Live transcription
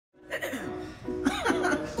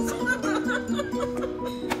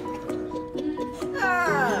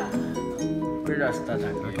I start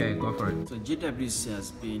again. Okay, go for it. So GWC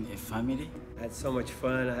has been a family. I had so much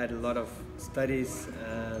fun. I had a lot of studies.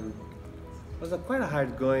 It was quite a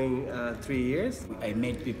hard-going 3 years. I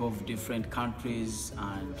met people of different countries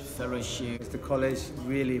and fellowship. The college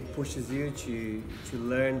really pushes you to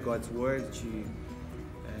learn God's word, to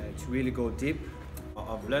really go deep.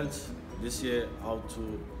 I've learned this year how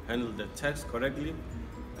to handle the text correctly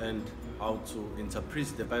and how to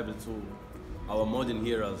interpret the Bible to our modern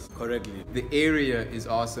hearers correctly. The area is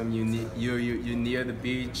awesome. You're near the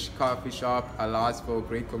beach, coffee shop, allows for a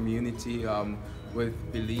great community with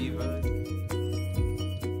believers.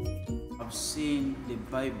 I've seen the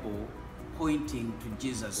Bible pointing to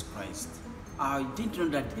Jesus Christ. I didn't know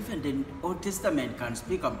that even the Old Testament can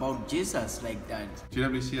speak about Jesus like that.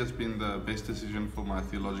 GWC has been the best decision for my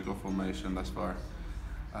theological formation thus far.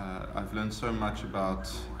 I've learned so much about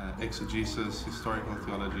exegesis, historical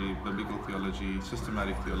theology, biblical theology,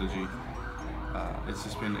 systematic theology. It's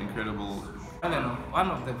just been incredible. One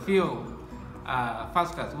of the few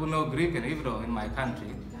pastors who know Greek and Hebrew in my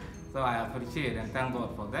country, so I appreciate and thank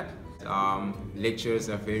God for that. Lecturers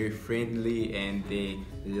are very friendly and they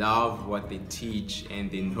love what they teach and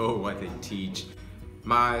they know what they teach.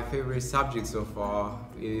 My favorite subject so far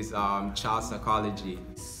is child psychology.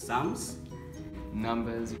 Psalms,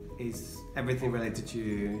 Numbers Is everything related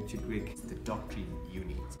to Greek. The doctrine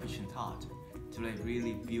unit, Christian thought, to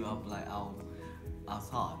really build up our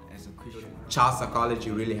thought as a Christian. Child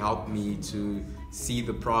psychology really helped me to see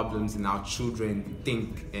the problems in our children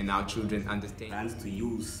think and our children understand. Plans to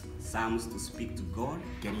use Psalms to speak to God,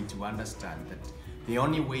 getting to understand that the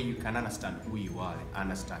only way you can understand who you are and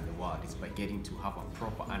understand the world is by getting to have a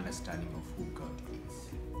proper understanding of who God is.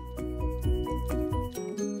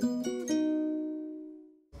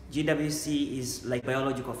 GWC is like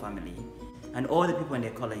biological family, and all the people in the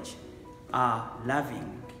college are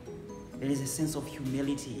loving. There is a sense of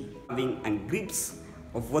humility. Having a glimpse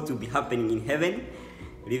of what will be happening in heaven,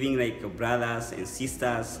 living like brothers and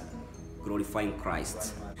sisters, glorifying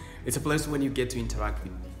Christ. It's a place when you get to interact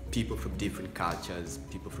with people from different cultures,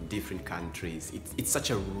 people from different countries. It's such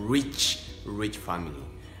a rich family.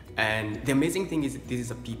 And the amazing thing is that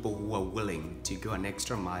these are people who are willing to go an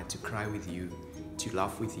extra mile, to cry with you, to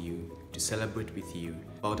laugh with you, to celebrate with you.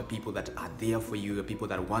 All the people that are there for you, the people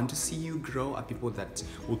that want to see you grow, are people that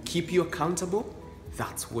will keep you accountable.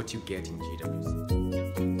 That's what you get in GWC.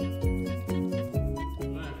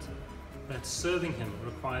 Learned that serving Him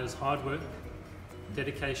requires hard work,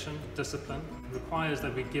 dedication, discipline. It requires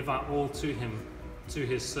that we give our all to Him, to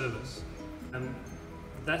His service. And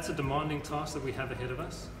that's a demanding task that we have ahead of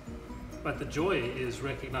us. But the joy is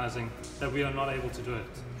recognizing that we are not able to do it.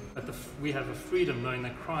 But we have a freedom knowing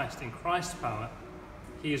that Christ, in Christ's power,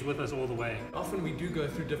 He is with us all the way. Often we do go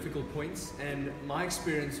through difficult points, and my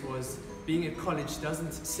experience was being at college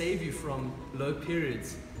doesn't save you from low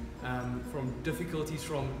periods, from difficulties,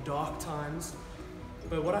 from dark times.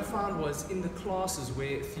 But what I found was in the classes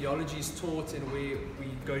where theology is taught and where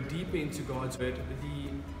we go deeper into God's word,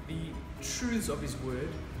 the truths of His word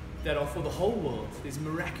that are for the whole world. There's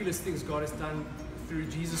miraculous things God has done through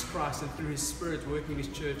Jesus Christ and through His Spirit working in His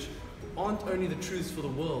church aren't only the truths for the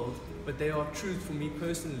world, but they are truth for me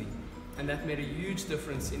personally. And that made a huge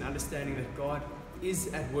difference in understanding that God is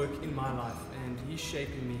at work in my life and He's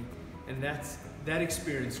shaping me. And that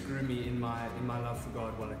experience grew me in my love for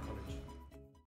God while at college.